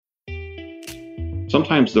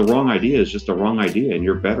Sometimes the wrong idea is just the wrong idea, and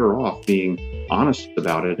you're better off being honest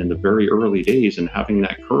about it in the very early days and having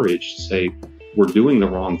that courage to say, we're doing the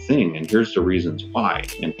wrong thing, and here's the reasons why,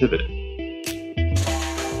 and pivot.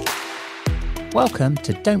 Welcome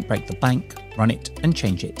to Don't Break the Bank, Run It and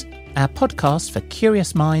Change It, our podcast for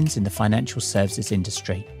curious minds in the financial services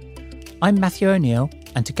industry. I'm Matthew O'Neill,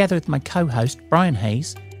 and together with my co-host Brian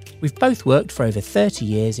Hayes, we've both worked for over 30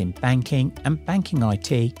 years in banking and banking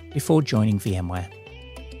IT before joining VMware.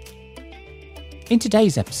 In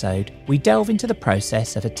today's episode, we delve into the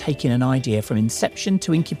process of taking an idea from inception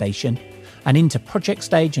to incubation and into project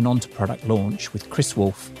stage and onto product launch with Chris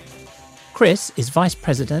Wolfe. Chris is Vice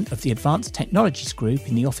President of the Advanced Technologies Group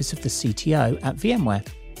in the Office of the CTO at VMware.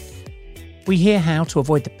 We hear how to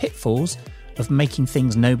avoid the pitfalls of making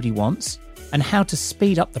things nobody wants and how to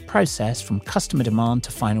speed up the process from customer demand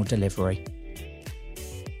to final delivery.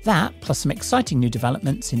 That, plus some exciting new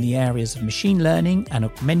developments in the areas of machine learning and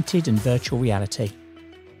augmented and virtual reality.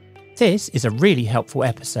 This is a really helpful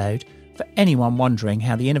episode for anyone wondering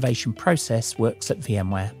how the innovation process works at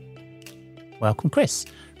VMware. Welcome, Chris.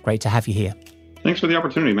 Great to have you here. Thanks for the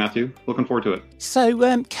opportunity, Matthew. Looking forward to it.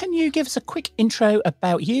 So can you give us a quick intro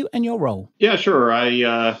about you and your role? Yeah, sure.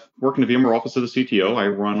 I work in the VMware Office of the CTO. I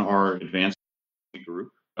run our advanced group.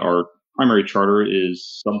 Our primary charter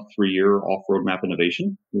is sub-3-year off-roadmap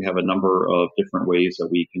innovation. We have a number of different ways that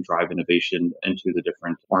we can drive innovation into the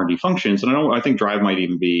different R&D functions. And I think drive might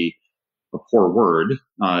even be a poor word.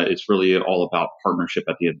 It's really all about partnership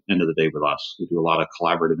at the end of the day with us. We do a lot of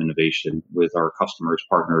collaborative innovation with our customers,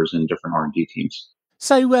 partners, and different R&D teams.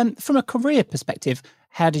 So from a career perspective,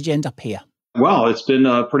 how did you end up here? Well, it's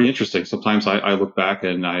been pretty interesting. Sometimes I look back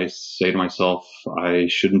and I say to myself, I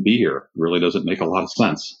shouldn't be here. It really doesn't make a lot of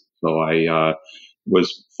sense. So I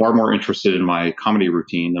was far more interested in my comedy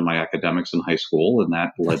routine than my academics in high school. And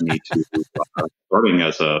that led me to starting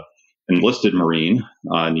as a enlisted Marine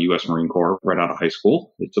in the U.S. Marine Corps right out of high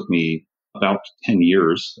school. It took me about 10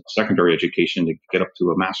 years of secondary education to get up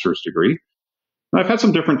to a master's degree. And I've had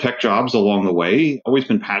some different tech jobs along the way. Always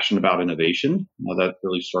been passionate about innovation. That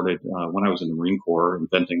really started when I was in the Marine Corps,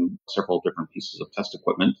 inventing several different pieces of test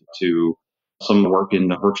equipment, to some work in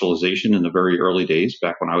virtualization in the very early days,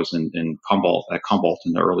 back when I was in Commvault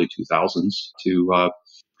in the early 2000s, to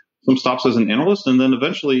some stops as an analyst, and then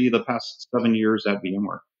eventually the past 7 years at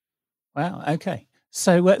VMware. Wow. Okay.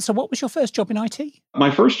 So what was your first job in IT?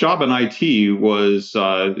 My first job in IT was,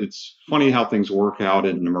 it's funny how things work out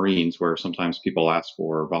in the Marines, where sometimes people ask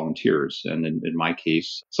for volunteers. And in my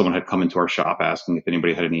case, someone had come into our shop asking if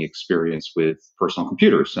anybody had any experience with personal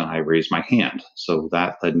computers, and I raised my hand. So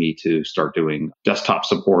that led me to start doing desktop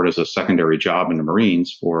support as a secondary job in the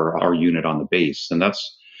Marines for our unit on the base. And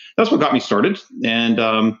that's what got me started.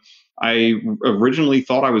 And I originally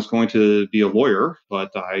thought I was going to be a lawyer, but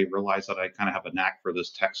I realized that I kind of have a knack for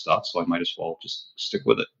this tech stuff, so I might as well just stick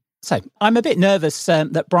with it. So I'm a bit nervous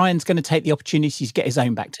that Brian's going to take the opportunity to get his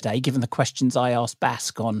own back today, given the questions I asked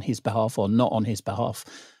Bask on his behalf or not on his behalf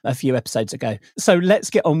a few episodes ago. So let's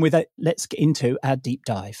get on with it. Let's get into our deep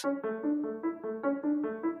dive.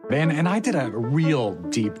 And I did a real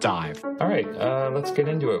deep dive. All right, let's get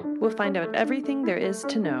into it. We'll find out everything there is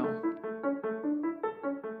to know.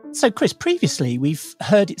 So, Chris, previously we've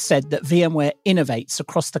heard it said that VMware innovates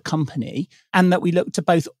across the company and that we look to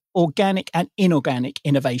both organic and inorganic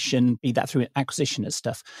innovation, be that through acquisition and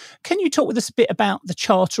stuff. Can you talk with us a bit about the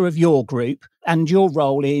charter of your group and your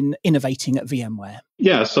role in innovating at VMware?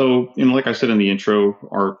 Yeah, so like I said in the intro,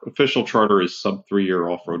 our official charter is sub-3-year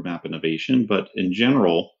off-roadmap innovation, but in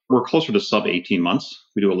general, we're closer to sub-18 months.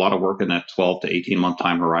 We do a lot of work in that 12 to 18-month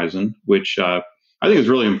time horizon, which I think is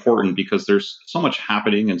really important because there's so much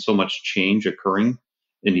happening and so much change occurring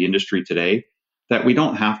in the industry today that we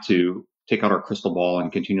don't have to take out our crystal ball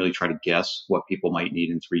and continually try to guess what people might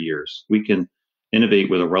need in 3 years. We can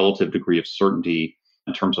innovate with a relative degree of certainty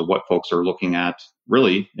in terms of what folks are looking at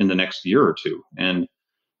really in the next year or two. And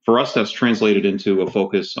for us, that's translated into a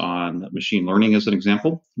focus on machine learning as an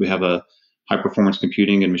example. We have a high performance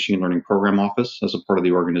computing and machine learning program office as a part of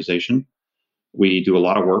the organization. We do a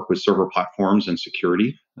lot of work with server platforms and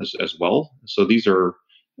security as well. So these are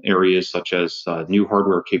areas such as new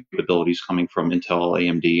hardware capabilities coming from Intel,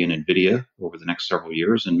 AMD, and NVIDIA over the next several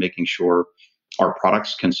years, and making sure our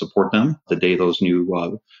products can support them the day those new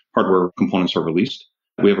hardware components are released.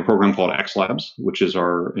 We have a program called X Labs, which is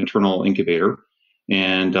our internal incubator.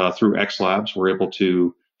 And through X Labs, we're able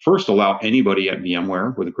to first allow anybody at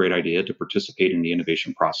VMware with a great idea to participate in the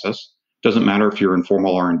innovation process. Doesn't matter if you're in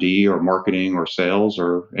formal R&D or marketing or sales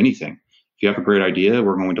or anything. If you have a great idea,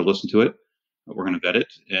 we're going to listen to it. We're going to vet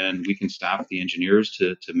it, and we can staff the engineers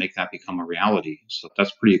to make that become a reality. So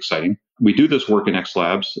that's pretty exciting. We do this work in X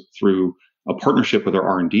Labs through a partnership with our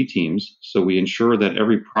R&D teams. So we ensure that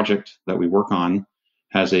every project that we work on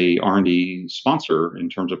has a R&D sponsor in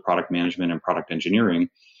terms of product management and product engineering. And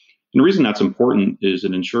the reason that's important is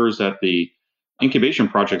it ensures that the incubation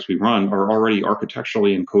projects we run are already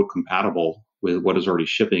architecturally and code compatible with what is already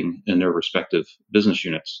shipping in their respective business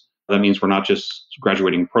units. That means we're not just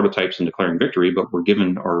graduating prototypes and declaring victory, but we're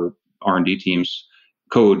giving our R&D teams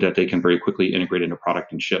code that they can very quickly integrate into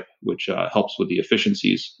product and ship, which helps with the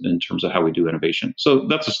efficiencies in terms of how we do innovation. So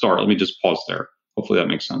that's a start. Let me just pause there. Hopefully that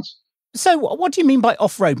makes sense. So what do you mean by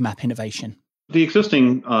off-roadmap innovation? The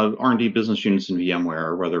existing R&D business units in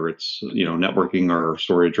VMware, whether it's networking or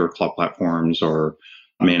storage or cloud platforms or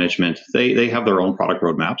management, they have their own product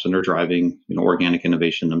roadmaps and they're driving organic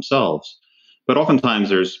innovation themselves. But oftentimes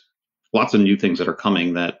there's lots of new things that are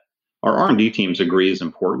coming that our R&D teams agree is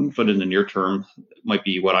important, but in the near term might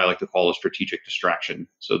be what I like to call a strategic distraction.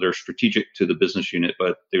 So they're strategic to the business unit,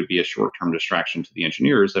 but they would be a short-term distraction to the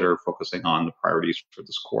engineers that are focusing on the priorities for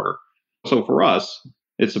this quarter. So for us,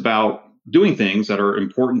 it's about doing things that are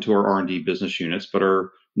important to our R&D business units, but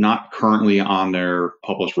are not currently on their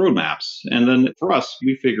published roadmaps. And then for us,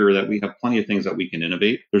 we figure that we have plenty of things that we can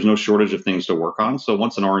innovate. There's no shortage of things to work on. So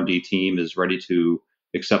once an R&D team is ready to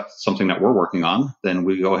accept something that we're working on, then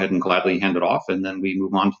we go ahead and gladly hand it off, and then we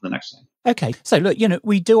move on to the next thing. Okay. So look,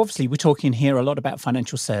 we're talking here a lot about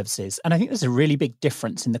financial services. And I think there's a really big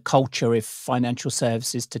difference in the culture of financial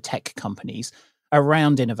services to tech companies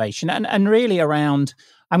around innovation and really around,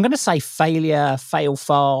 I'm going to say, failure, fail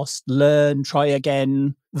fast, learn, try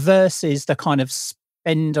again, versus the kind of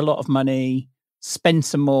spend a lot of money, spend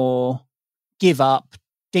some more, give up,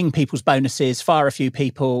 ding people's bonuses, fire a few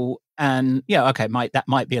people. And, that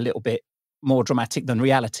might be a little bit more dramatic than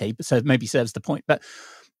reality, but so maybe serves the point. But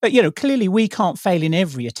clearly we can't fail in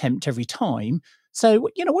every attempt every time. So,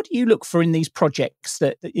 what do you look for in these projects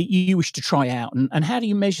that you wish to try out, and how do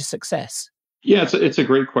you measure success? Yeah, it's a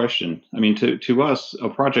great question. I mean, to us, a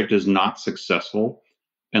project is not successful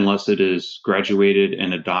unless it is graduated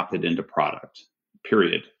and adopted into product,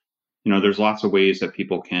 period. There's lots of ways that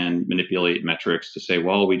people can manipulate metrics to say,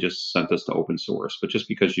 well, we just sent this to open source. But just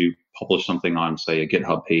because you publish something on, say, a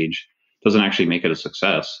GitHub page doesn't actually make it a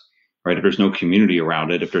success, right? If there's no community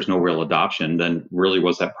around it, if there's no real adoption, then really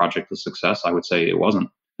was that project a success? I would say it wasn't.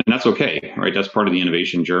 And that's okay, right? That's part of the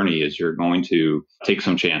innovation journey is you're going to take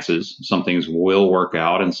some chances. Some things will work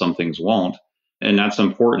out and some things won't. And that's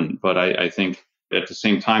important. But I think at the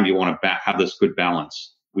same time, you want to have this good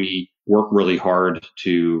balance. We work really hard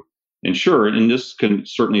to ensure, and this can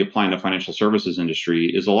certainly apply in the financial services industry,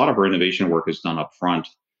 is a lot of our innovation work is done up front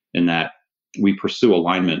in that we pursue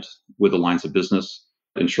alignment with the lines of business,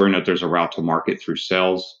 ensuring that there's a route to market through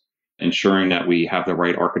sales, ensuring that we have the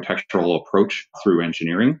right architectural approach through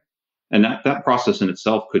engineering. And that process in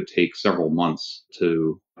itself could take several months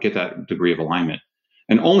to get that degree of alignment.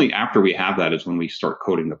 And only after we have that is when we start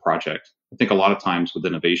coding the project. I think a lot of times with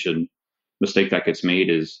innovation, mistake that gets made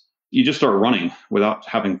is you just start running without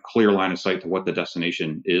having clear line of sight to what the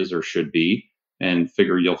destination is or should be, and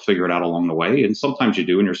you'll figure it out along the way. And sometimes you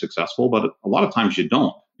do and you're successful, but a lot of times you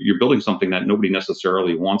don't. You're building something that nobody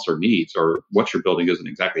necessarily wants or needs, or what you're building isn't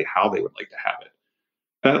exactly how they would like to have it.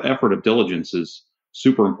 That effort of diligence is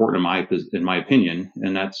super important in my opinion,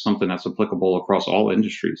 and that's something that's applicable across all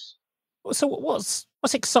industries. So what's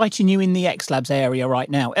exciting you in the X Labs area right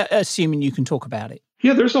now, assuming you can talk about it?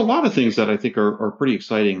 Yeah, there's a lot of things that I think are pretty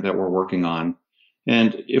exciting that we're working on.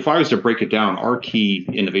 And if I was to break it down, our key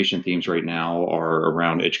innovation themes right now are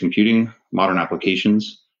around edge computing, modern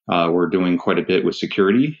applications. We're doing quite a bit with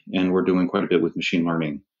security, and we're doing quite a bit with machine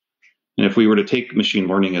learning. And if we were to take machine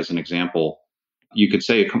learning as an example, you could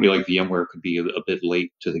say a company like VMware could be a bit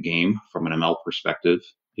late to the game from an ML perspective.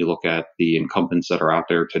 You look at the incumbents that are out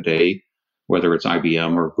there today, whether it's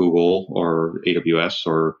IBM or Google or AWS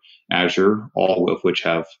or Azure, all of which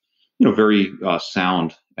have very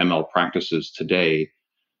sound ML practices today.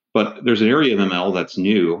 But there's an area of ML that's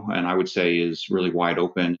new, and I would say is really wide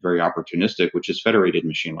open, very opportunistic, which is federated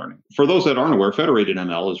machine learning. For those that aren't aware, federated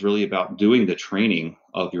ML is really about doing the training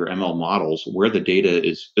of your ML models where the data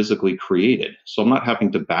is physically created. So I'm not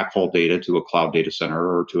having to backhaul data to a cloud data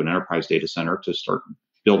center or to an enterprise data center to start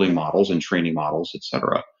building models and training models, et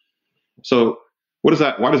cetera. So why does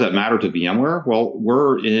that matter to VMware? Well,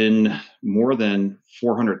 we're in more than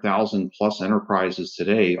 400,000 plus enterprises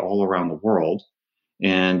today all around the world.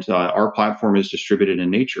 And our platform is distributed in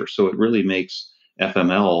nature. So it really makes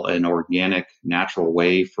FML an organic, natural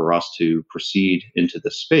way for us to proceed into the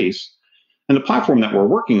space. And the platform that we're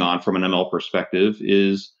working on from an ML perspective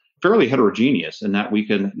is fairly heterogeneous in that we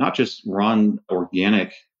can not just run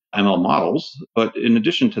organic ML models, but in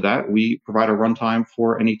addition to that, we provide a runtime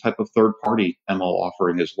for any type of third-party ML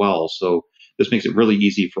offering as well. So this makes it really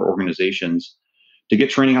easy for organizations to get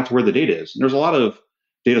training out to where the data is. And there's a lot of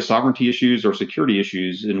data sovereignty issues or security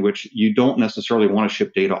issues in which you don't necessarily want to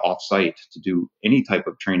ship data off-site to do any type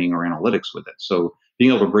of training or analytics with it. So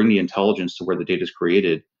being able to bring the intelligence to where the data is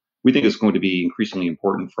created, we think is going to be increasingly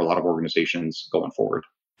important for a lot of organizations going forward.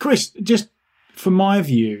 Chris, just from my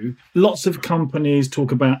view, lots of companies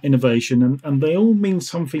talk about innovation and they all mean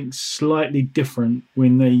something slightly different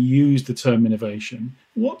when they use the term innovation.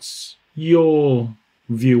 What's your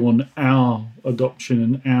view on our adoption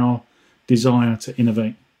and our desire to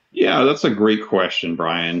innovate? Yeah, that's a great question,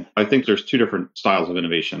 Brian. I think there's two different styles of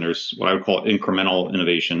innovation. There's what I would call incremental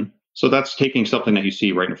innovation. So that's taking something that you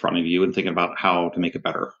see right in front of you and thinking about how to make it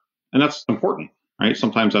better. And that's important, right?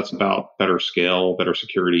 Sometimes that's about better scale, better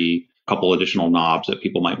security, a couple additional knobs that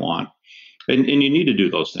people might want. And you need to do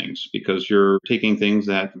those things because you're taking things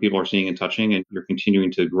that people are seeing and touching and you're continuing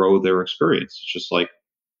to grow their experience. It's just like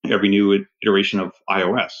every new iteration of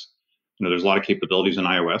iOS. There's a lot of capabilities in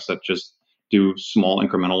iOS that just do small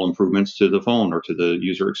incremental improvements to the phone or to the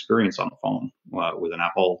user experience on the phone with an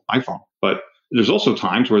Apple iPhone. But there's also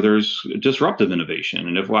times where there's disruptive innovation.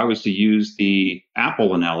 And if I was to use the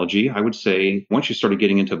Apple analogy, I would say once you started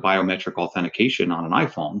getting into biometric authentication on an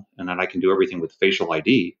iPhone and that I can do everything with facial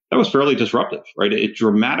ID, that was fairly disruptive, right? It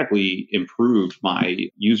dramatically improved my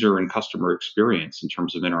user and customer experience in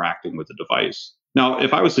terms of interacting with the device. Now,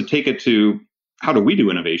 if I was to take it to how do we do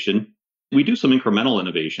innovation, we do some incremental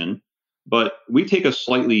innovation, but we take a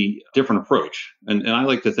slightly different approach. And I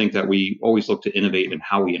like to think that we always look to innovate in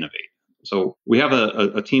how we innovate. So we have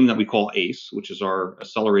a team that we call ACE, which is our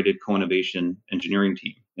Accelerated Co-Innovation Engineering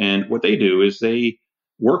team. And what they do is they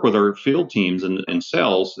work with our field teams and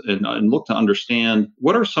sales and look to understand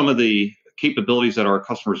what are some of the capabilities that our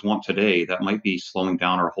customers want today that might be slowing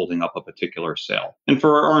down or holding up a particular sale. And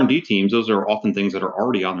for our R&D teams, those are often things that are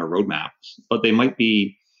already on their roadmaps, but they might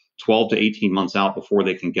be 12 to 18 months out before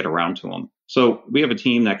they can get around to them. So we have a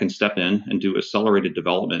team that can step in and do accelerated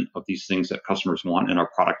development of these things that customers want in our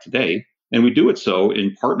product today. And we do it so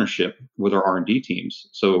in partnership with our R&D teams.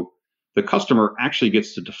 So the customer actually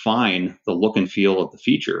gets to define the look and feel of the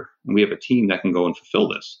feature. And we have a team that can go and fulfill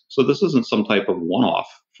this. So this isn't some type of one-off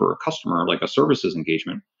for a customer like a services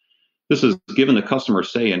engagement. This is giving the customer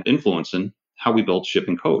say and influence in how we build, ship,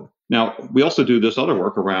 and code. Now, we also do this other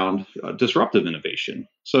work around disruptive innovation.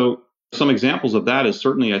 So some examples of that is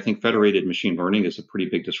certainly, I think, federated machine learning is a pretty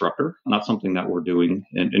big disruptor, not something that we're doing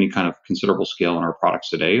in any kind of considerable scale in our products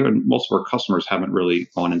today. And most of our customers haven't really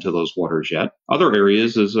gone into those waters yet. Other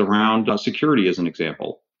areas is around security as an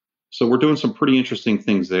example. So we're doing some pretty interesting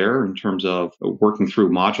things there in terms of working through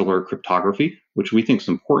modular cryptography, which we think is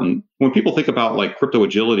important. When people think about like crypto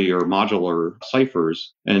agility or modular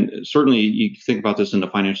ciphers, and certainly you think about this in the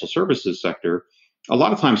financial services sector, a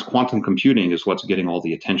lot of times quantum computing is what's getting all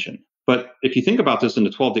the attention. But if you think about this in the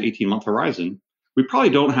 12 to 18 month horizon, we probably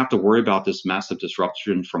don't have to worry about this massive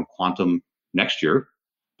disruption from quantum next year.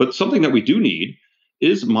 But something that we do need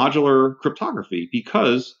is modular cryptography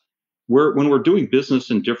because when we're doing business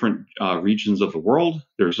in different regions of the world,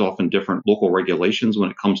 there's often different local regulations when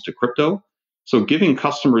it comes to crypto. So giving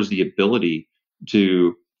customers the ability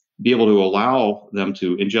to be able to allow them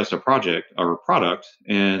to ingest a project or a product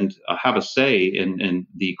and have a say in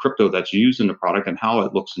the crypto that's used in the product and how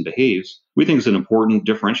it looks and behaves, we think is an important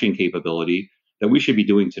differentiating capability that we should be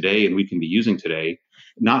doing today and we can be using today,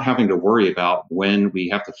 not having to worry about when we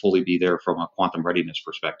have to fully be there from a quantum readiness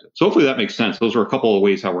perspective. So hopefully that makes sense. Those are a couple of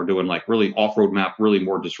ways how we're doing like really off-roadmap, really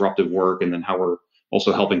more disruptive work, and then how we're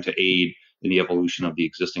also helping to aid in the evolution of the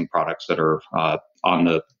existing products that are on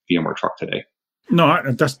the VMware truck today. No,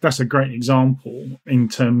 that's a great example in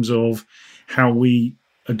terms of how we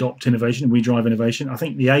adopt innovation and we drive innovation. I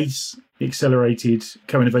think the ACE, the Accelerated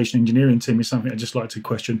Co-Innovation Engineering team, is something I'd just like to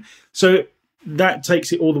question. So that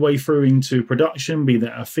takes it all the way through into production, be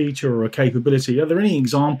that a feature or a capability. Are there any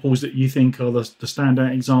examples that you think are the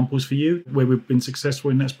standout examples for you where we've been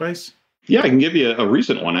successful in that space? Yeah, I can give you a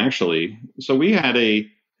recent one, actually. So we had a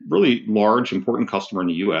really large, important customer in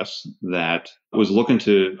the US that was looking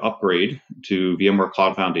to upgrade to VMware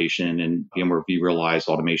Cloud Foundation and VMware vRealize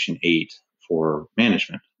Automation 8 for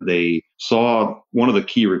management. They saw one of the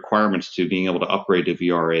key requirements to being able to upgrade to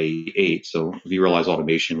VRA 8. So vRealize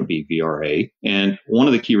Automation would be VRA. And one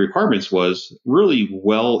of the key requirements was really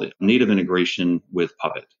well native integration with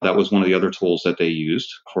Puppet. That was one of the other tools that they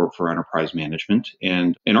used for enterprise management.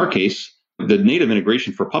 And in our case, The native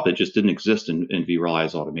integration for Puppet just didn't exist in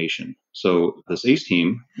vRealize automation. So this ACE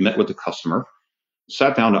team met with the customer,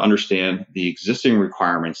 sat down to understand the existing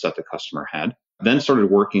requirements that the customer had, then started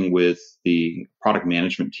working with the product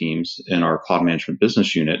management teams in our cloud management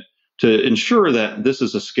business unit to ensure that this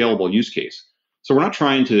is a scalable use case. So we're not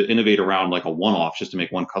trying to innovate around like a one-off just to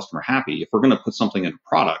make one customer happy. If we're going to put something in a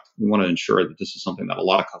product, we want to ensure that this is something that a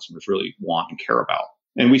lot of customers really want and care about.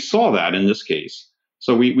 And we saw that in this case.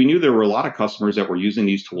 So we knew there were a lot of customers that were using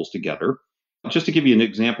these tools together. Just to give you an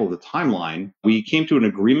example of the timeline, we came to an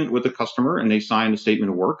agreement with the customer and they signed a statement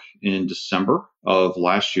of work in December of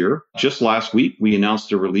last year. Just last week, we announced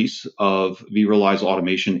the release of vRealize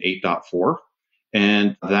Automation 8.4,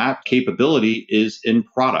 and that capability is in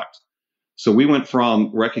product. So we went from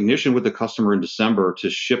recognition with the customer in December to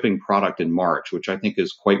shipping product in March, which I think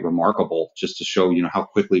is quite remarkable, just to show, how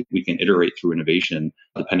quickly we can iterate through innovation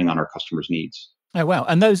depending on our customers' needs. Oh, wow.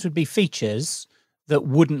 And those would be features that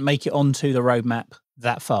wouldn't make it onto the roadmap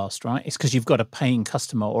that fast, right? It's because you've got a paying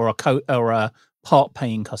customer or a part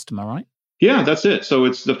paying customer, right? Yeah, that's it. So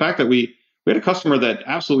it's the fact that we had a customer that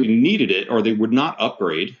absolutely needed it, or they would not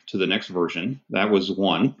upgrade to the next version. That was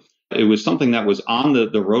one. It was something that was on the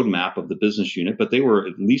roadmap of the business unit, but they were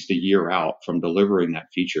at least a year out from delivering that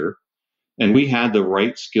feature. And we had the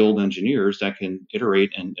right skilled engineers that can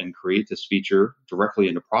iterate and create this feature directly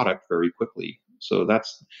into product very quickly. So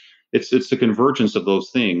it's the convergence of those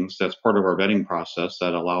things that's part of our vetting process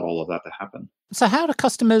that allowed all of that to happen. So how do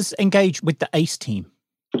customers engage with the ACE team?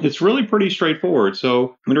 It's really pretty straightforward.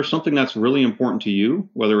 So when there's something that's really important to you,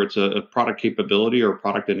 whether it's a product capability or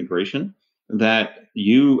product integration, that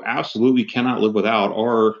you absolutely cannot live without,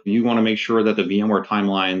 or you want to make sure that the VMware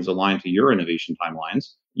timelines align to your innovation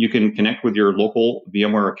timelines, you can connect with your local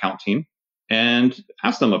VMware account team and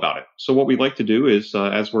ask them about it. So what we like to do is,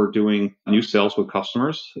 as we're doing new sales with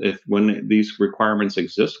customers, when these requirements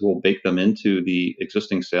exist, we'll bake them into the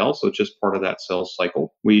existing sales. So it's just part of that sales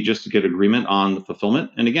cycle. We just get agreement on the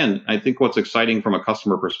fulfillment. And again, I think what's exciting from a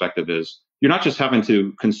customer perspective is you're not just having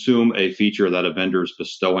to consume a feature that a vendor is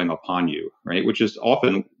bestowing upon you, right? Which is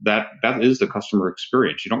often that is the customer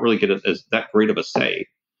experience. You don't really get it as that great of a say.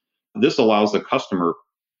 This allows the customer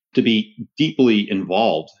to be deeply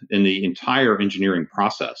involved in the entire engineering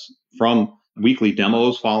process, from weekly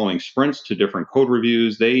demos following sprints to different code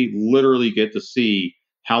reviews. They literally get to see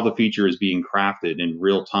how the feature is being crafted in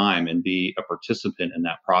real time and be a participant in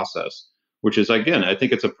that process, which is, again, I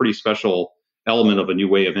think it's a pretty special element of a new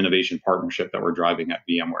way of innovation partnership that we're driving at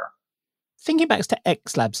VMware. Thinking back to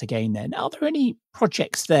X Labs again then, are there any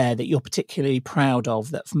projects there that you're particularly proud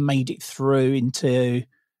of that have made it through into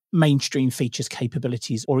mainstream features,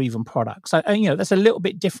 capabilities, or even products? That's a little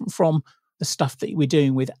bit different from the stuff that we're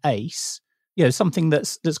doing with ACE. Something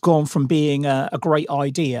that's gone from being a great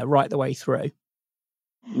idea right the way through.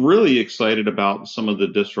 Really excited about some of the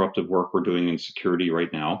disruptive work we're doing in security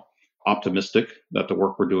right now. Optimistic that the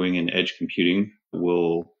work we're doing in edge computing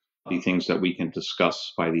will be things that we can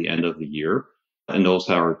discuss by the end of the year. And those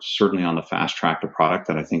are certainly on the fast track to product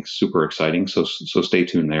that I think is super exciting. So stay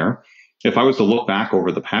tuned there. If I was to look back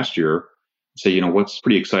over the past year, say, what's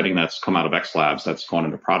pretty exciting that's come out of X Labs that's gone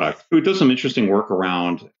into product. We did some interesting work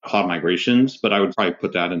around cloud migrations, but I would probably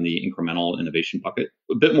put that in the incremental innovation bucket.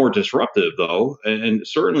 A bit more disruptive, though, and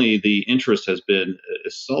certainly the interest has been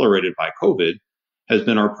accelerated by COVID, has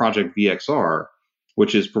been our project VXR,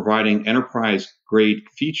 which is providing enterprise-grade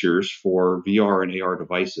features for VR and AR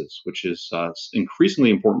devices, which is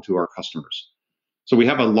increasingly important to our customers. So we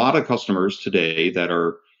have a lot of customers today that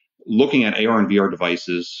are looking at AR and VR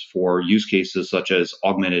devices for use cases such as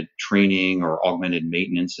augmented training or augmented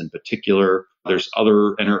maintenance in particular. There's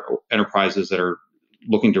other enterprises that are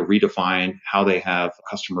looking to redefine how they have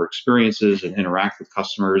customer experiences and interact with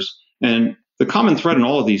customers. And the common thread in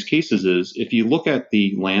all of these cases is if you look at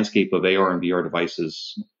the landscape of AR and VR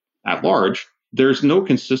devices at large, there's no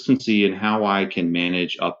consistency in how I can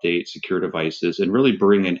manage, update, secure devices, and really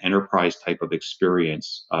bring an enterprise type of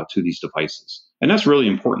experience to these devices. And that's really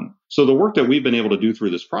important. So the work that we've been able to do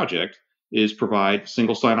through this project is provide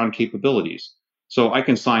single sign-on capabilities. So I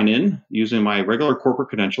can sign in using my regular corporate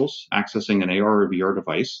credentials, accessing an AR or VR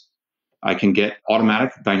device. I can get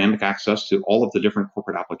automatic dynamic access to all of the different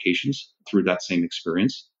corporate applications through that same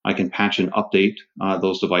experience. I can patch and update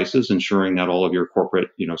those devices, ensuring that all of your corporate,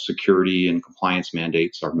 security and compliance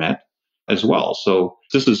mandates are met as well. So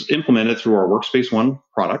this is implemented through our Workspace ONE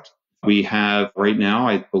product. We have right now,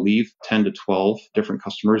 I believe, 10 to 12 different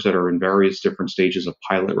customers that are in various different stages of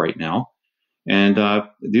pilot right now. And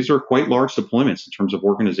these are quite large deployments in terms of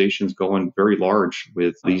organizations going very large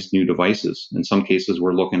with these new devices. In some cases,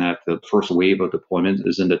 we're looking at the first wave of deployment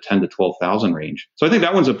is in the 10 to 12,000 range. So I think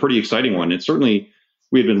that one's a pretty exciting one. And certainly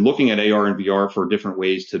we had been looking at AR and VR for different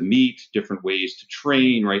ways to meet, different ways to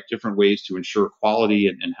train, right? Different ways to ensure quality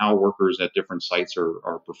and how workers at different sites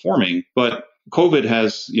are performing. But COVID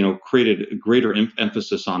has, created a greater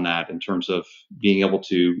emphasis on that in terms of being able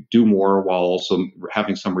to do more while also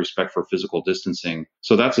having some respect for physical distancing.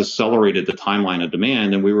 So that's accelerated the timeline of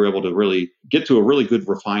demand, and we were able to really get to a really good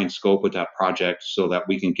refined scope with that project so that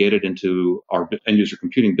we can get it into our end user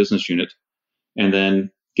computing business unit and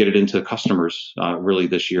then get it into customers really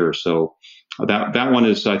this year. So that one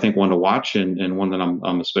is, I think, one to watch and one that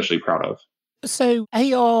I'm especially proud of. So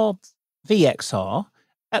AR, VXR.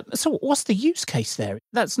 So what's the use case there?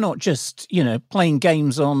 That's not just, playing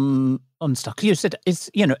games on stuff. You said it's,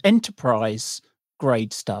 enterprise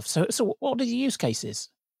grade stuff. So what are the use cases?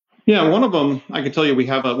 Yeah, one of them, I can tell you, we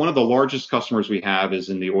have one of the largest customers we have is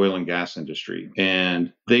in the oil and gas industry.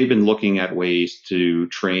 And they've been looking at ways to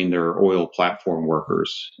train their oil platform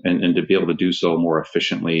workers and to be able to do so more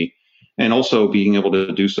efficiently. And also being able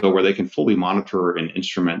to do so where they can fully monitor and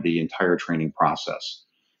instrument the entire training process.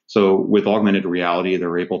 So with augmented reality,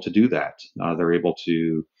 they're able to do that. They're able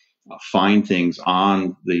to find things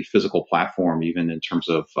on the physical platform, even in terms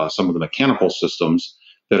of some of the mechanical systems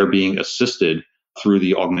that are being assisted through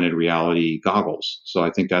the augmented reality goggles. So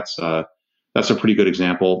I think that's a pretty good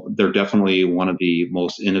example. They're definitely one of the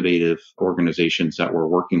most innovative organizations that we're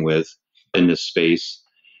working with in this space.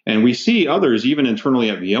 And we see others, even internally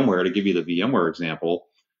at VMware, to give you the VMware example.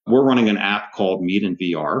 We're running an app called Meet in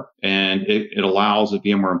VR, and it allows the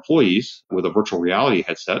VMware employees with a virtual reality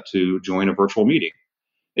headset to join a virtual meeting.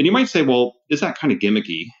 And you might say, well, is that kind of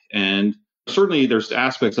gimmicky? And certainly there's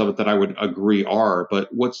aspects of it that I would agree are, but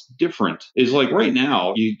what's different is like right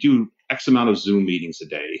now, you do X amount of Zoom meetings a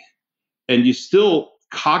day, and you still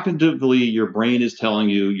cognitively, your brain is telling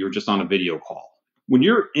you you're just on a video call. When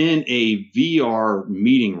you're in a VR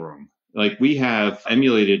meeting room, like we have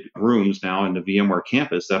emulated rooms now in the VMware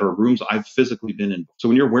campus that are rooms I've physically been in. So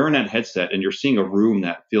when you're wearing that headset and you're seeing a room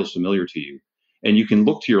that feels familiar to you, and you can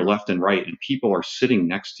look to your left and right and people are sitting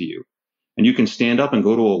next to you, and you can stand up and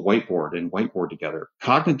go to a whiteboard and whiteboard together.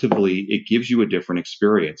 Cognitively, it gives you a different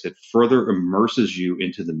experience. It further immerses you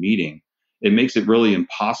into the meeting. It makes it really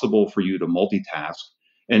impossible for you to multitask.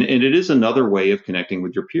 And it is another way of connecting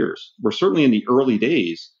with your peers. We're certainly in the early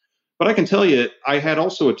days, but I can tell you, I had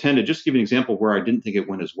also attended, just to give you an example where I didn't think it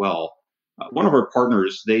went as well. One of our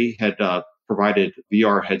partners, they had provided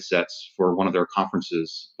VR headsets for one of their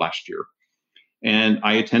conferences last year. And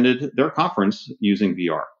I attended their conference using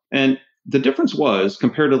VR. And the difference was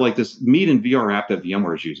compared to like this Meet in VR app that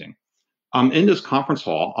VMware is using. I'm in this conference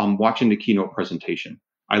hall. I'm watching the keynote presentation.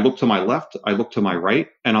 I look to my left, I look to my right,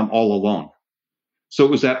 and I'm all alone. So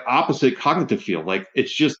it was that opposite cognitive feel. Like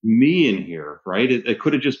it's just me in here, right? It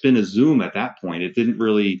could have just been a Zoom at that point. It didn't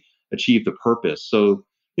really achieve the purpose. So,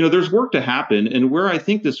 there's work to happen. And where I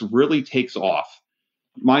think this really takes off,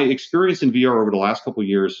 my experience in VR over the last couple of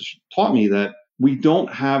years has taught me that we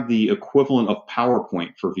don't have the equivalent of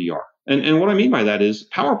PowerPoint for VR. And what I mean by that is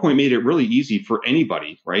PowerPoint made it really easy for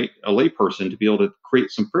anybody, right? A layperson to be able to create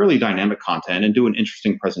some fairly dynamic content and do an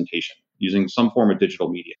interesting presentation using some form of digital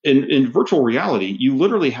media. In virtual reality, you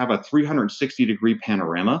literally have a 360-degree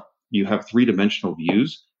panorama. You have three-dimensional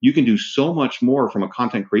views. You can do so much more from a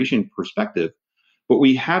content creation perspective, but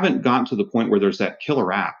we haven't gotten to the point where there's that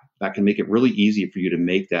killer app that can make it really easy for you to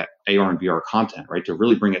make that AR and VR content, right? To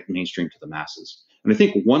really bring it mainstream to the masses. And I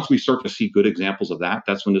think once we start to see good examples of that,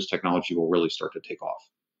 that's when this technology will really start to take off.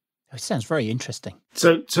 It sounds very interesting.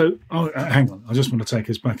 So hang on. I just want to take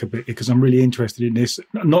us back a bit because I'm really interested in this,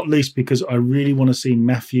 not least because I really want to see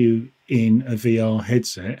Matthew in a VR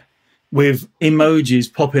headset with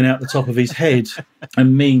emojis popping out the top of his head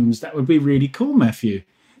and memes. That would be really cool, Matthew.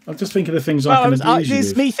 I'm just thinking of things I can abuse you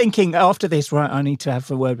with. Me thinking after this, right, I need to have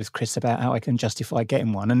a word with Chris about how I can justify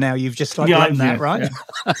getting one. And now you've just blown that, right?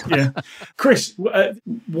 Yeah. Chris,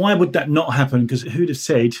 why would that not happen? Because who'd have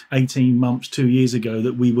said 18 months, 2 years ago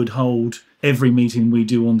that we would hold every meeting we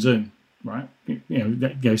do on Zoom, right?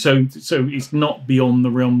 So it's not beyond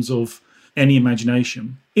the realms of any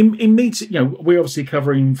imagination. In meets, we're obviously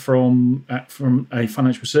covering from a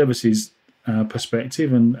financial services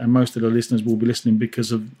perspective, and most of the listeners will be listening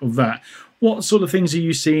because of that. What sort of things are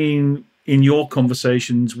you seeing in your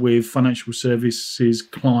conversations with financial services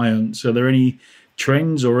clients? Are there any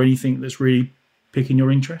trends or anything that's really piquing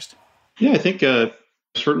your interest? Yeah, I think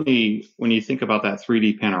certainly when you think about that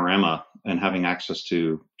 3D panorama and having access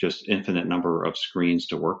to just infinite number of screens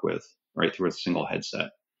to work with, right, through a single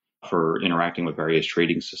headset for interacting with various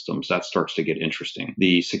trading systems. That starts to get interesting.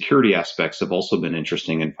 The security aspects have also been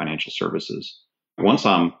interesting in financial services. Once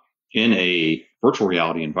I'm in a virtual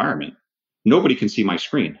reality environment, nobody can see my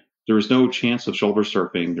screen. There is no chance of shoulder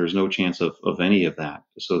surfing. There's no chance of any of that.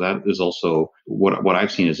 So that is also what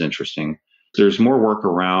I've seen is interesting. There's more work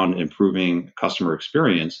around improving customer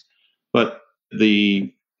experience, but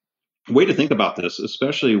the way to think about this,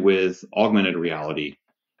 especially with augmented reality,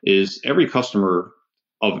 is every customer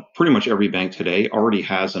of pretty much every bank today already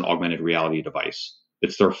has an augmented reality device.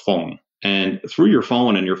 It's their phone. And through your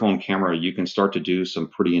phone and your phone camera, you can start to do some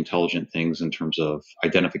pretty intelligent things in terms of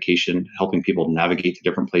identification, helping people navigate to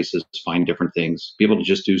different places, find different things, be able to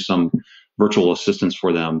just do some virtual assistance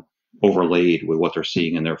for them overlaid with what they're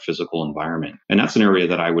seeing in their physical environment. And that's an area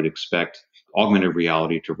that I would expect augmented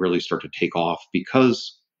reality to really start to take off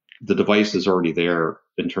because the device is already there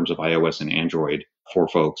in terms of iOS and Android for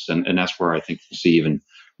folks. And that's where I think we'll see even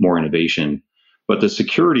more innovation. But the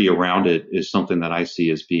security around it is something that I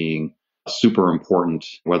see as being super important,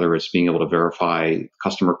 whether it's being able to verify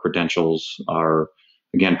customer credentials or,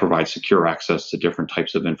 again, provide secure access to different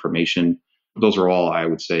types of information. Those are all, I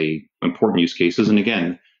would say, important use cases. And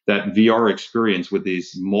again, that VR experience with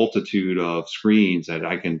these multitude of screens that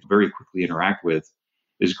I can very quickly interact with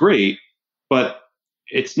is great, but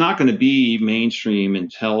it's not going to be mainstream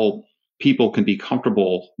until people can be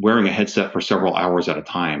comfortable wearing a headset for several hours at a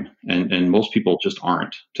time. And most people just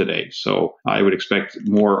aren't today. So I would expect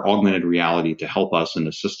more augmented reality to help us and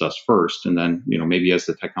assist us first. And then, maybe as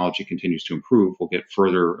the technology continues to improve, we'll get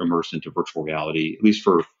further immersed into virtual reality, at least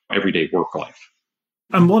for everyday work life.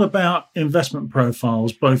 And what about investment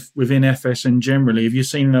profiles, both within FS and generally? Have you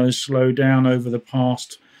seen those slow down over the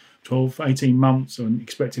past 12, 18 months and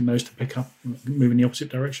expecting those to pick up, move in the opposite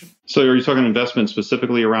direction? So are you talking investment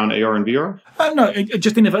specifically around AR and VR? No,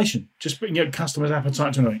 just innovation, just customers'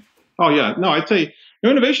 appetite to innovate. Oh, yeah. No, I'd say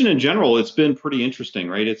innovation in general, it's been pretty interesting,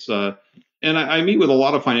 right? It's and I meet with a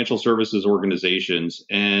lot of financial services organizations,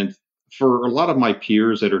 and for a lot of my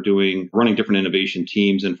peers that are running different innovation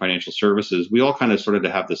teams in financial services, we all kind of started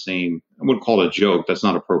to have the same, I wouldn't call it a joke, that's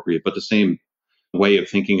not appropriate, but the same way of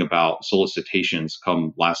thinking about solicitations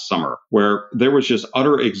come last summer, where there was just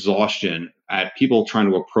utter exhaustion at people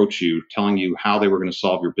trying to approach you, telling you how they were going to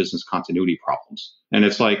solve your business continuity problems. And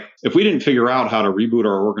it's like, if we didn't figure out how to reboot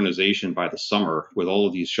our organization by the summer with all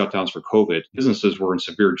of these shutdowns for COVID, businesses were in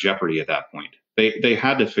severe jeopardy at that point. They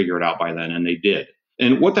had to figure it out by then, and they did.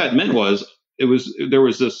 And what that meant was, there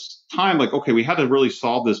was this time like, okay, we had to really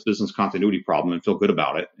solve this business continuity problem and feel good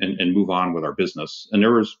about it and move on with our business. And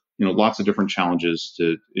there was, lots of different challenges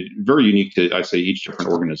very unique to, I say, each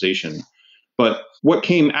different organization. But what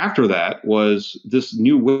came after that was this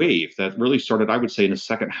new wave that really started, I would say, in the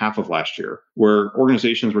second half of last year, where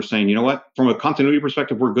organizations were saying, you know what, from a continuity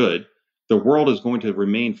perspective, we're good. The world is going to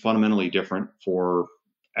remain fundamentally different for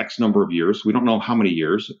X number of years. We don't know how many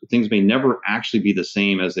years. Things may never actually be the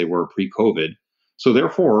same as they were pre-COVID. So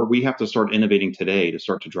therefore, we have to start innovating today to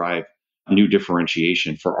start to drive new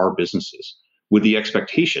differentiation for our businesses with the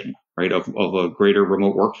expectation, right, of a greater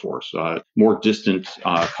remote workforce, more distant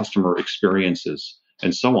customer experiences,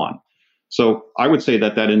 and so on. So I would say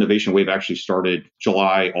that innovation wave actually started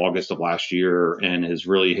July, August of last year and is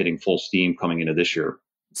really hitting full steam coming into this year.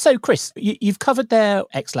 So, Chris, you've covered their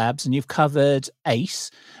X Labs and you've covered ACE.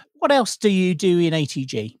 What else do you do in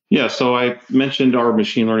ATG? Yeah, so I mentioned our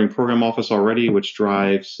machine learning program office already, which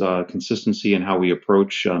drives consistency in how we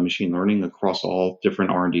approach machine learning across all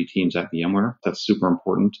different R&D teams at VMware. That's super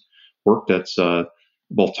important work that's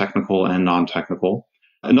both technical and non-technical.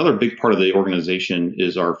 Another big part of the organization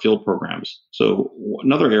is our field programs. So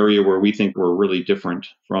another area where we think we're really different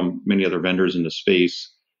from many other vendors in the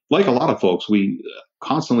space, like a lot of folks, we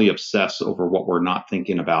constantly obsess over what we're not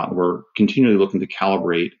thinking about. We're continually looking to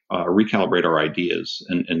recalibrate our ideas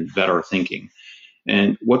and vet our thinking.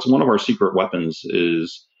 And what's one of our secret weapons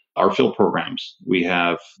is our field programs. We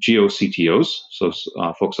have geo CTOs, so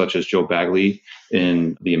folks such as Joe Bagley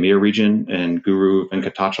in the EMEA region and Guru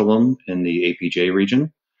Venkatachalam in the APJ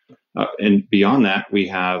region. And beyond that, we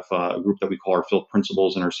have a group that we call our field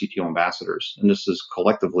principals and our CTO ambassadors. And this is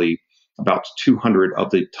collectively about 200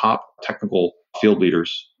 of the top technical field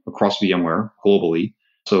leaders across VMware globally.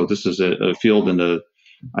 So this is a field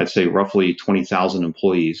I'd say roughly 20,000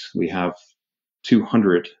 employees. We have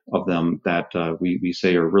 200 of them that we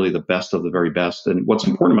say are really the best of the very best. And what's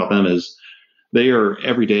important about them is they are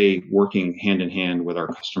every day working hand in hand with our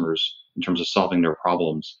customers in terms of solving their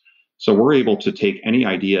problems. So we're able to take any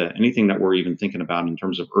idea, anything that we're even thinking about in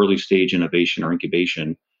terms of early stage innovation or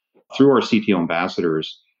incubation through our CTO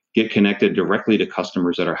ambassadors get connected directly to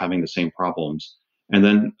customers that are having the same problems, and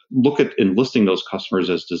then look at enlisting those customers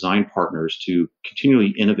as design partners to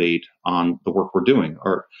continually innovate on the work we're doing.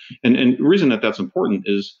 And the reason that that's important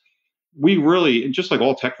is we really, just like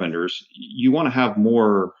all tech vendors, you want to have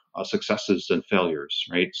more successes than failures,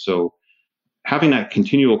 right? So having that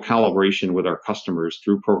continual calibration with our customers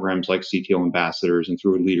through programs like CTO ambassadors and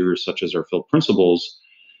through leaders such as our field principals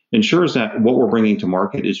ensures that what we're bringing to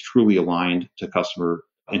market is truly aligned to customer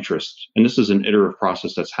interest. And this is an iterative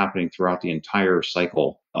process that's happening throughout the entire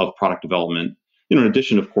cycle of product development, in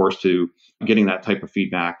addition, of course, to getting that type of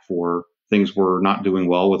feedback for things we're not doing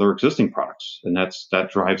well with our existing products. And that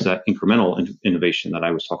drives that incremental innovation that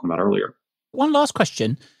I was talking about earlier. One last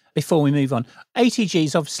question before we move on. ATG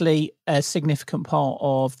is obviously a significant part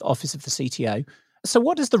of the Office of the CTO. So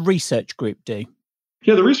what does the research group do?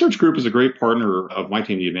 Yeah, the research group is a great partner of my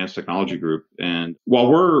team, the Advanced Technology Group. And while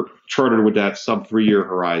we're chartered with that sub 3-year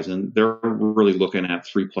horizon, they're really looking at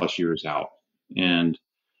 3+ years out. And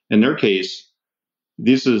in their case,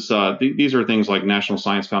 these are things like National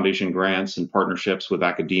Science Foundation grants and partnerships with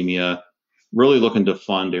academia, really looking to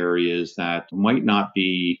fund areas that might not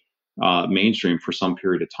be mainstream for some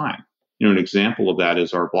period of time. An example of that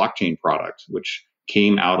is our blockchain product, which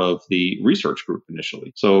came out of the research group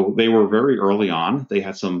initially. So they were very early on. They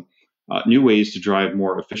had some new ways to drive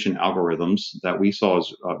more efficient algorithms that we saw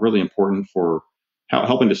as really important for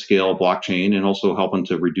helping to scale blockchain and also helping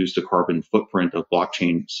to reduce the carbon footprint of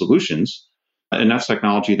blockchain solutions. And that's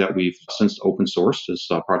technology that we've since open sourced as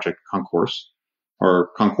Project Concord,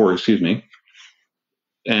 excuse me.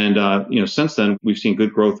 And since then we've seen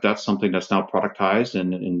good growth. That's something that's now productized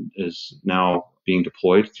and is now being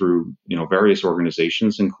deployed through various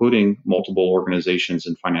organizations, including multiple organizations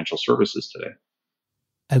in financial services today.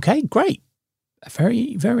 Okay, great,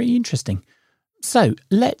 very, very interesting. So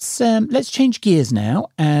let's change gears now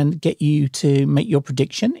and get you to make your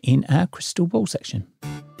prediction in our crystal ball section.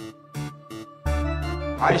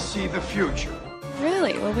 I see the future.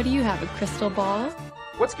 Really? Well, what do you have, a crystal ball?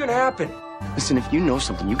 What's going to happen? Listen, if you know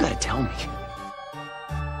something, you got to tell me.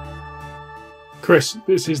 Chris,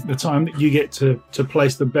 this is the time that you get to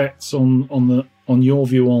place the bets on your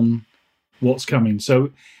view on what's coming.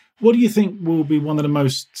 So what do you think will be one of the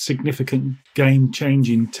most significant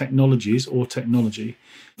game-changing technologies or technology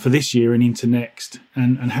for this year and into next?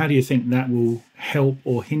 And how do you think that will help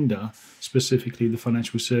or hinder specifically the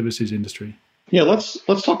financial services industry? Yeah, let's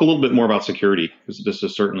talk a little bit more about security, because this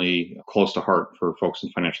is certainly close to heart for folks in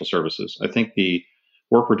financial services. I think the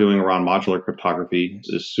work we're doing around modular cryptography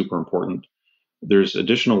is super important. There's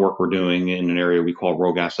additional work we're doing in an area we call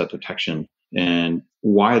rogue asset detection. And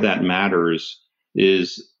why that matters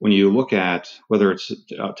is when you look at whether it's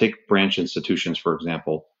take branch institutions, for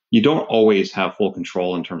example, you don't always have full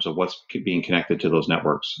control in terms of what's being connected to those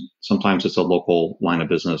networks. Sometimes it's a local line of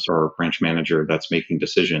business or a branch manager that's making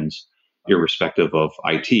decisions irrespective of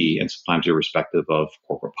IT and sometimes irrespective of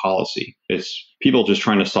corporate policy. It's people just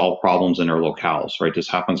trying to solve problems in their locales, right? This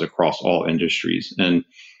happens across all industries. And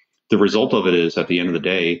the result of it is at the end of the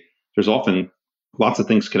day, there's often lots of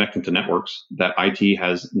things connecting to networks that IT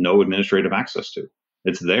has no administrative access to.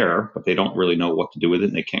 It's there, but they don't really know what to do with it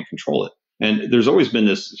and they can't control it. And there's always been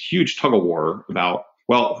this huge tug of war about,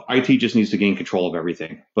 well, IT just needs to gain control of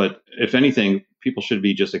everything. But if anything, people should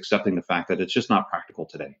be just accepting the fact that it's just not practical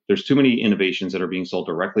today. There's too many innovations that are being sold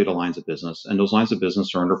directly to lines of business, and those lines of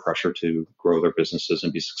business are under pressure to grow their businesses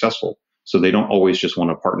and be successful. So they don't always just want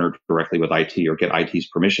to partner directly with IT or get IT's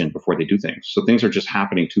permission before they do things. So things are just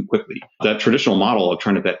happening too quickly. That traditional model of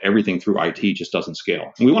trying to vet everything through IT just doesn't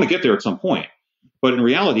scale. And we want to get there at some point. But in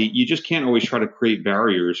reality, you just can't always try to create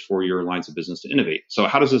barriers for your lines of business to innovate. So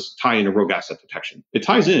how does this tie into rogue asset detection? It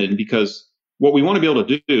ties in because what we want to be able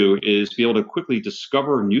to do is be able to quickly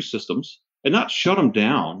discover new systems and not shut them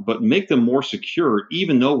down, but make them more secure,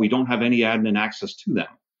 even though we don't have any admin access to them.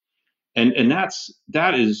 And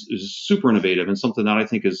that is super innovative and something that I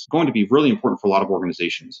think is going to be really important for a lot of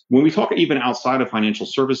organizations. When we talk even outside of financial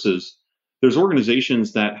services, there's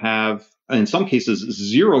organizations that have, in some cases,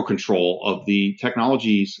 zero control of the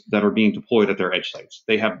technologies that are being deployed at their edge sites.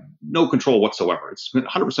 They have no control whatsoever. It's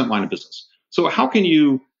 100% line of business. So how can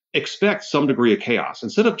you expect some degree of chaos?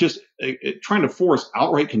 Instead of just trying to force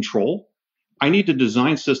outright control, I need to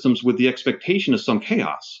design systems with the expectation of some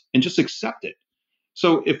chaos and just accept it.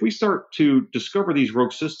 So if we start to discover these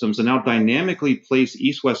rogue systems and now dynamically place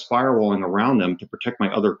east-west firewalling around them to protect my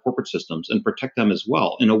other corporate systems and protect them as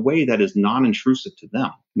well in a way that is non-intrusive to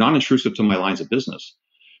them, non-intrusive to my lines of business,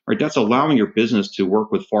 right? That's allowing your business to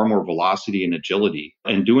work with far more velocity and agility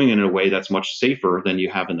and doing it in a way that's much safer than you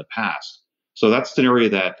have in the past. So that's an area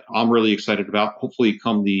that I'm really excited about. Hopefully,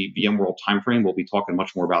 come the VMworld timeframe, we'll be talking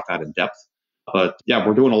much more about that in depth. But yeah,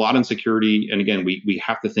 we're doing a lot in security. And again, we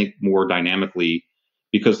have to think more dynamically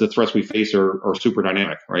because the threats we face are super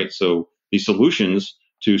dynamic, right? So the solutions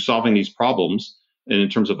to solving these problems, and in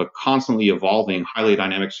terms of a constantly evolving, highly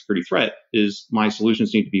dynamic security threat, is my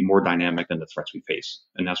solutions need to be more dynamic than the threats we face.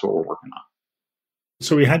 And that's what we're working on.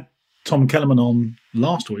 So we had Tom Kellerman on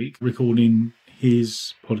last week recording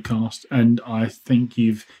his podcast, and I think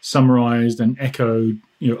you've summarized and echoed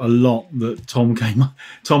a lot that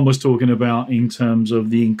Tom was talking about in terms of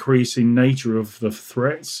the increasing nature of the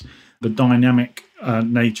threats, the dynamic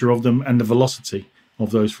nature of them, and the velocity of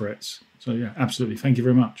those threats. So yeah, absolutely. Thank you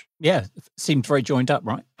very much. Yeah, seemed very joined up,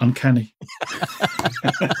 right? Uncanny.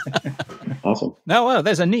 Awesome. No, well,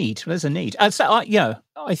 there's a need. I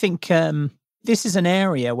think this is an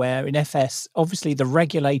area where in FS, obviously the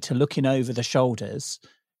regulator looking over the shoulders,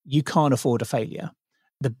 you can't afford a failure.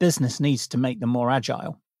 The business needs to make them more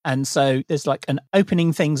agile. And so there's like an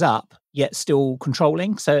opening things up, yet still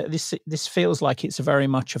controlling. So this feels like it's very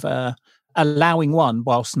much of a allowing one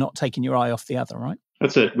whilst not taking your eye off the other, right?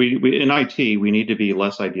 That's it. We in IT, we need to be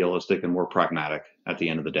less idealistic and more pragmatic at the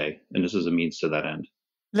end of the day. And this is a means to that end.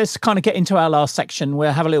 Let's kind of get into our last section.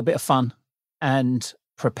 We'll have a little bit of fun and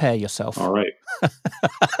prepare yourself. All right.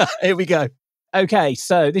 Here we go. Okay,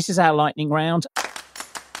 so this is our lightning round.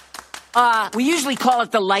 We usually call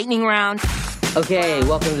it the lightning round. Okay,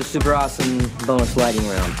 welcome to the super awesome bonus lightning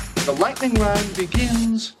round. The lightning round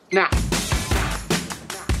begins now.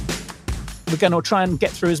 We're going to try and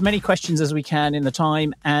get through as many questions as we can in the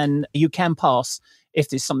time, and you can pass if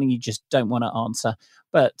there's something you just don't want to answer,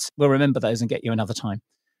 but we'll remember those and get you another time.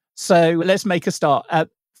 So let's make a start.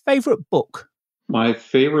 Favorite book? My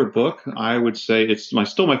favorite book, I would say my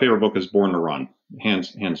favorite book is Born to Run,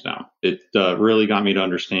 hands down. It really got me to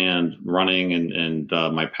understand running and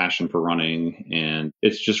my passion for running. And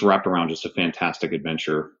it's just wrapped around just a fantastic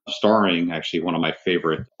adventure, starring actually one of my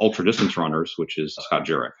favorite ultra distance runners, which is Scott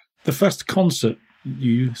Jurek. The first concert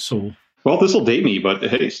you saw? Well, this will date me, but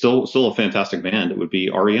hey, still a fantastic band. It would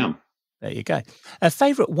be REM. There you go. A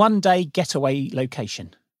favorite one-day getaway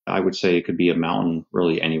location? I would say it could be a mountain,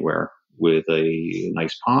 really anywhere, with a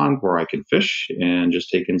nice pond where I can fish and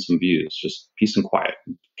just take in some views, just peace and quiet.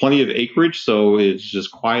 Plenty of acreage, so it's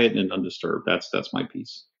just quiet and undisturbed. That's my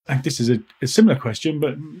piece. And this is a similar question,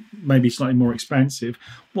 but maybe slightly more expansive.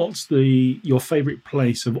 What's your favorite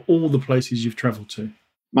place of all the places you've traveled to?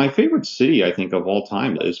 My favorite city, I think, of all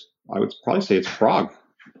time I would probably say it's Prague.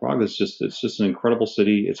 Prague is just an incredible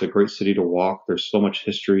city. It's a great city to walk. There's so much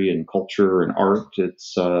history and culture and art.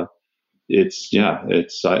 I've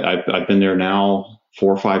been there now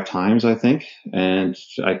 4 or 5 times, I think, and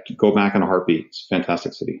I could go back in a heartbeat. It's a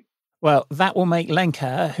fantastic city. Well, that will make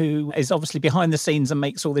Lenka, who is obviously behind the scenes and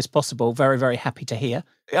makes all this possible, very, very happy to hear.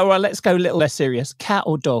 All right, let's go a little less serious. Cat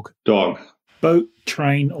or dog? Dog. Boat,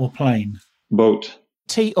 train, or plane? Boat.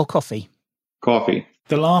 Tea or coffee? Coffee.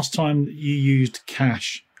 The last time you used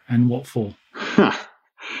cash and what for?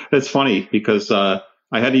 It's funny because I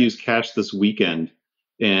had to use cash this weekend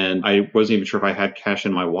and I wasn't even sure if I had cash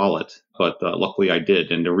in my wallet, but luckily I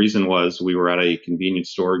did. And the reason was we were at a convenience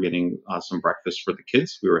store getting some breakfast for the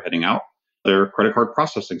kids. We were heading out. Their credit card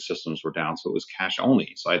processing systems were down, so it was cash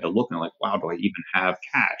only. So I had to look and wow, do I even have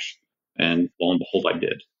cash? And lo and behold, I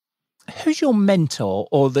did. Who's your mentor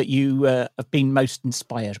or that you have been most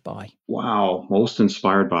inspired by? Wow, most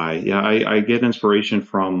inspired by. Yeah, I get inspiration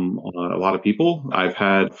from a lot of people. I've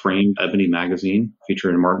had framed Ebony magazine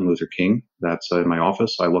featuring Martin Luther King. That's in my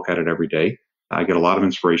office. I look at it every day. I get a lot of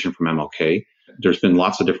inspiration from MLK. There's been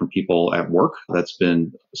lots of different people at work that's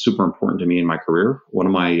been super important to me in my career. One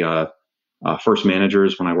of my first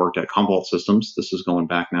managers when I worked at Commvault Systems, this is going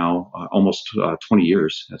back now almost 20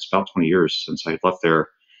 years. It's about 20 years since I left there.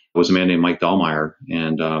 Was a man named Mike Dahlmeyer,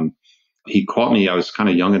 and he caught me. I was kind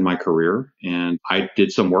of young in my career, and I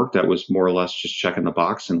did some work that was more or less just checking the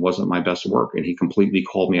box and wasn't my best work. And he completely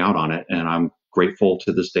called me out on it, and I'm grateful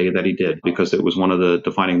to this day that he did, because it was one of the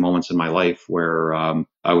defining moments in my life where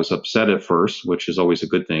I was upset at first, which is always a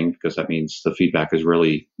good thing because that means the feedback is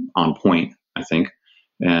really on point, I think.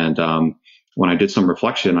 And when I did some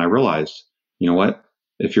reflection, I realized, you know what?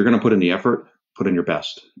 If you're going to put in the effort, put in your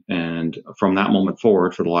best. And from that moment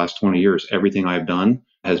forward, for the last 20 years, everything I've done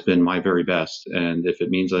has been my very best. And if it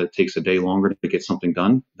means that it takes a day longer to get something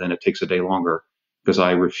done, then it takes a day longer, because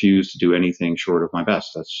I refuse to do anything short of my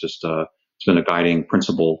best. That's just, it's been a guiding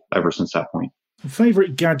principle ever since that point.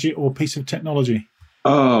 Favorite gadget or piece of technology?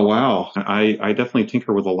 Oh, wow. I definitely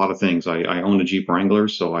tinker with a lot of things. I own a Jeep Wrangler,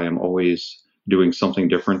 so I am always doing something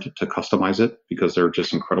different to customize it because they're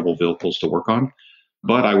just incredible vehicles to work on.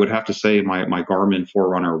 But I would have to say my Garmin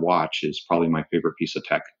Forerunner watch is probably my favorite piece of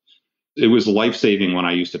tech. It was life-saving when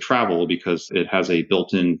I used to travel because it has a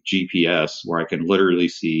built-in GPS where I can literally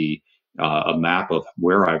see a map of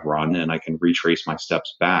where I've run, and I can retrace my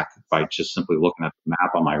steps back by just simply looking at the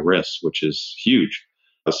map on my wrist, which is huge.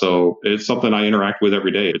 So it's something I interact with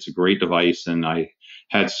every day. It's a great device, and I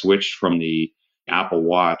had switched from the Apple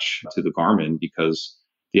Watch to the Garmin because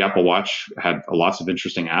the Apple Watch had lots of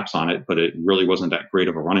interesting apps on it, but it really wasn't that great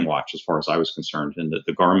of a running watch as far as I was concerned. And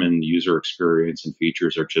the Garmin user experience and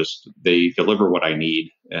features are just, they deliver what I need.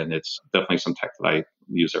 And it's definitely some tech that I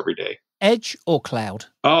use every day. Edge or cloud?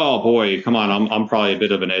 Oh boy, come on. I'm probably a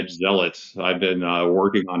bit of an Edge zealot. I've been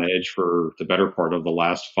working on Edge for the better part of the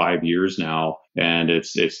last 5 years now. And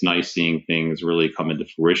it's nice seeing things really come into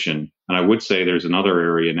fruition. And I would say there's another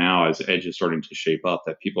area now as Edge is starting to shape up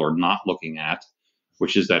that people are not looking at,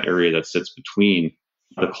 which is that area that sits between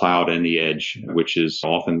the cloud and the edge, which is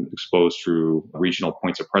often exposed through regional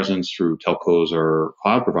points of presence through telcos or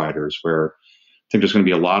cloud providers, where I think there's going to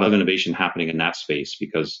be a lot of innovation happening in that space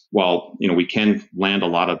because while, we can land a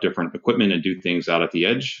lot of different equipment and do things out at the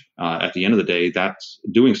edge, at the end of the day, that's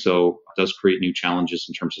doing so does create new challenges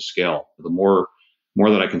in terms of scale. The more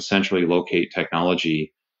that I can centrally locate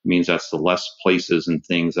technology means that's the less places and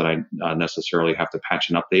things that I necessarily have to patch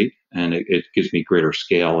and update. And it gives me greater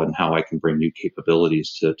scale in how I can bring new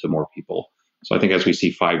capabilities to more people. So I think as we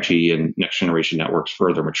see 5G and next generation networks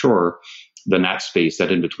further mature, then that space,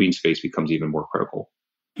 that in-between space becomes even more critical.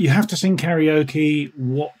 You have to sing karaoke.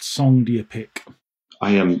 What song do you pick?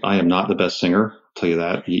 I am not the best singer, I'll tell you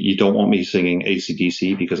that. You don't want me singing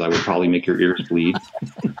AC/DC because I would probably make your ears bleed.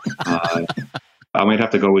 I might have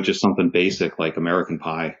to go with just something basic like American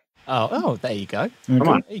Pie. Oh, there you go. Come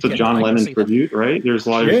on. It's a John Lennon tribute, right? There's a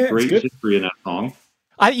lot of great history in that song.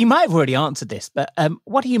 You might have already answered this, but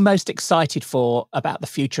what are you most excited for about the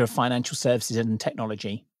future of financial services and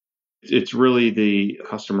technology? It's really the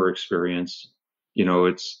customer experience.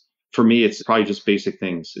 For me, it's probably just basic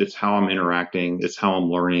things. It's how I'm interacting. It's how I'm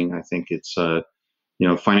learning. I think it's,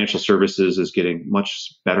 financial services is getting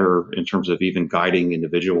much better in terms of even guiding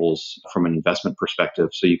individuals from an investment perspective.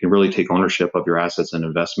 So you can really take ownership of your assets and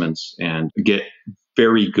investments and get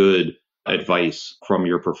very good advice from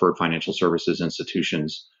your preferred financial services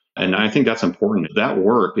institutions. And I think that's important. That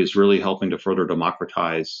work is really helping to further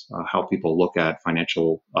democratize how people look at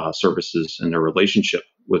financial services and their relationship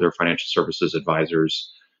with their financial services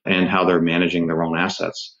advisors and how they're managing their own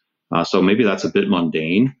assets. So maybe that's a bit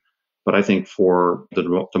mundane, but I think for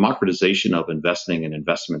the democratization of investing and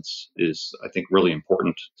investments is, I think, really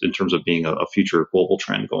important in terms of being a future global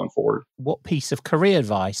trend going forward. What piece of career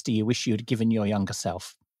advice do you wish you had given your younger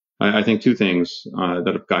self? I think two things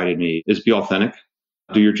that have guided me is be authentic.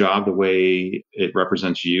 Do your job the way it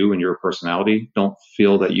represents you and your personality. Don't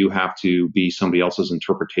feel that you have to be somebody else's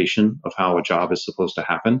interpretation of how a job is supposed to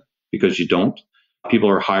happen because you don't. People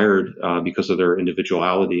are hired because of their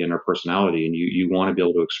individuality and their personality, and you want to be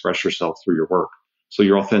able to express yourself through your work. So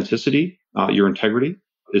your authenticity, your integrity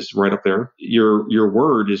is right up there. Your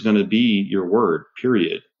word is going to be your word,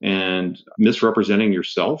 period. And misrepresenting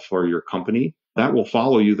yourself or your company, that will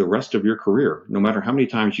follow you the rest of your career. No matter how many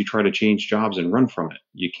times you try to change jobs and run from it,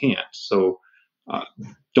 you can't. So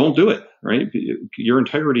don't do it, right? Your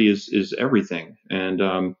integrity is everything.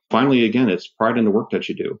 And finally, again, it's pride in the work that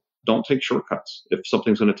you do. Don't take shortcuts. If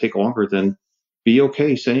something's going to take longer, then be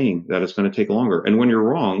okay saying that it's going to take longer. And when you're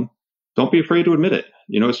wrong, don't be afraid to admit it.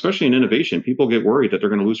 Especially in innovation, people get worried that they're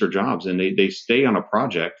going to lose their jobs and they stay on a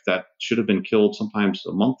project that should have been killed sometimes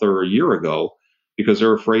a month or a year ago because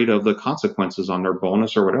they're afraid of the consequences on their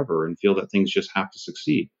bonus or whatever and feel that things just have to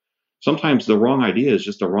succeed. Sometimes the wrong idea is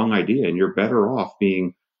just a wrong idea, and you're better off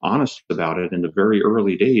being honest about it in the very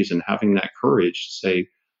early days and having that courage to say,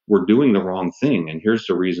 we're doing the wrong thing, and here's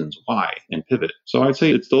the reasons why, and pivot. So I'd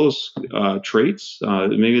say it's those traits.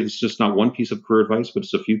 Maybe it's just not one piece of career advice, but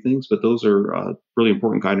it's a few things. But those are really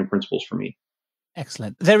important guiding principles for me.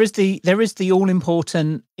 Excellent. There is the all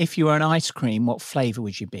important. If you were an ice cream, what flavor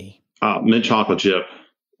would you be? Mint chocolate chip.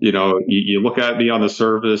 You look at me on the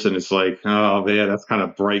surface and it's like, oh man, that's kind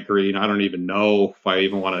of bright green. I don't even know if I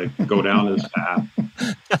even want to go down this path.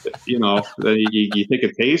 Then you take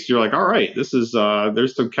a taste, you're like, all right, this is,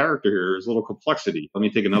 there's some character here. There's a little complexity. Let me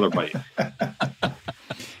take another bite.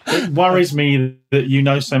 It worries me that you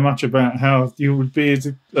know so much about how you would be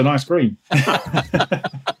an ice cream.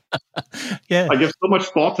 Yeah. I give so much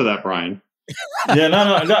thought to that, Brian.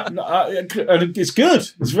 Yeah, it's good.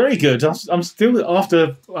 It's very good. I'm still,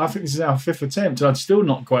 after, I think this is our 5th attempt, I've still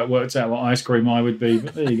not quite worked out what ice cream I would be,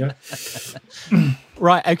 but there you go.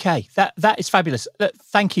 Right, okay. That is fabulous.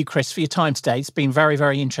 Thank you, Chris, for your time today. It's been very,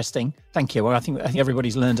 very interesting. Thank you. Well, I think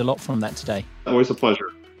everybody's learned a lot from that today. Always a pleasure.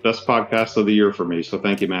 Best podcast of the year for me. So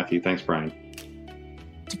thank you, Matthew. Thanks, Brian.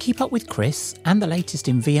 To keep up with Chris and the latest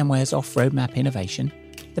in VMware's off-roadmap innovation,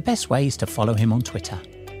 the best way is to follow him on Twitter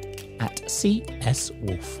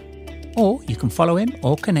 @CSWolf. Or you can follow him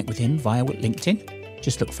or connect with him via LinkedIn.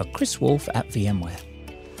 Just look for Chris Wolf at VMware.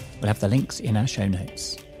 We'll have the links in our show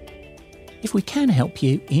notes. If we can help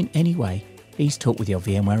you in any way, please talk with your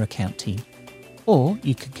VMware account team. Or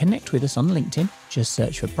you can connect with us on LinkedIn. Just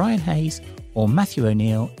search for Brian Hayes or Matthew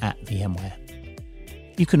O'Neill at VMware.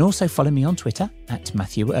 You can also follow me on Twitter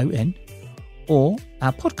 @MatthewON or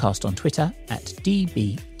our podcast on Twitter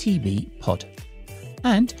 @DBTBpod.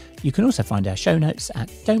 And you can also find our show notes at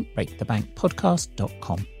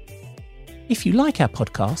don'tbreakthebankpodcast.com. If you like our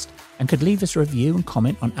podcast and could leave us a review and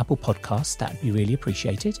comment on Apple Podcasts, that would be really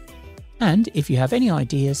appreciated. And if you have any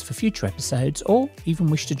ideas for future episodes or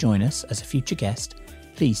even wish to join us as a future guest,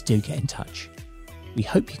 please do get in touch. We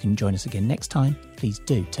hope you can join us again next time. Please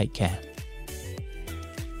do take care.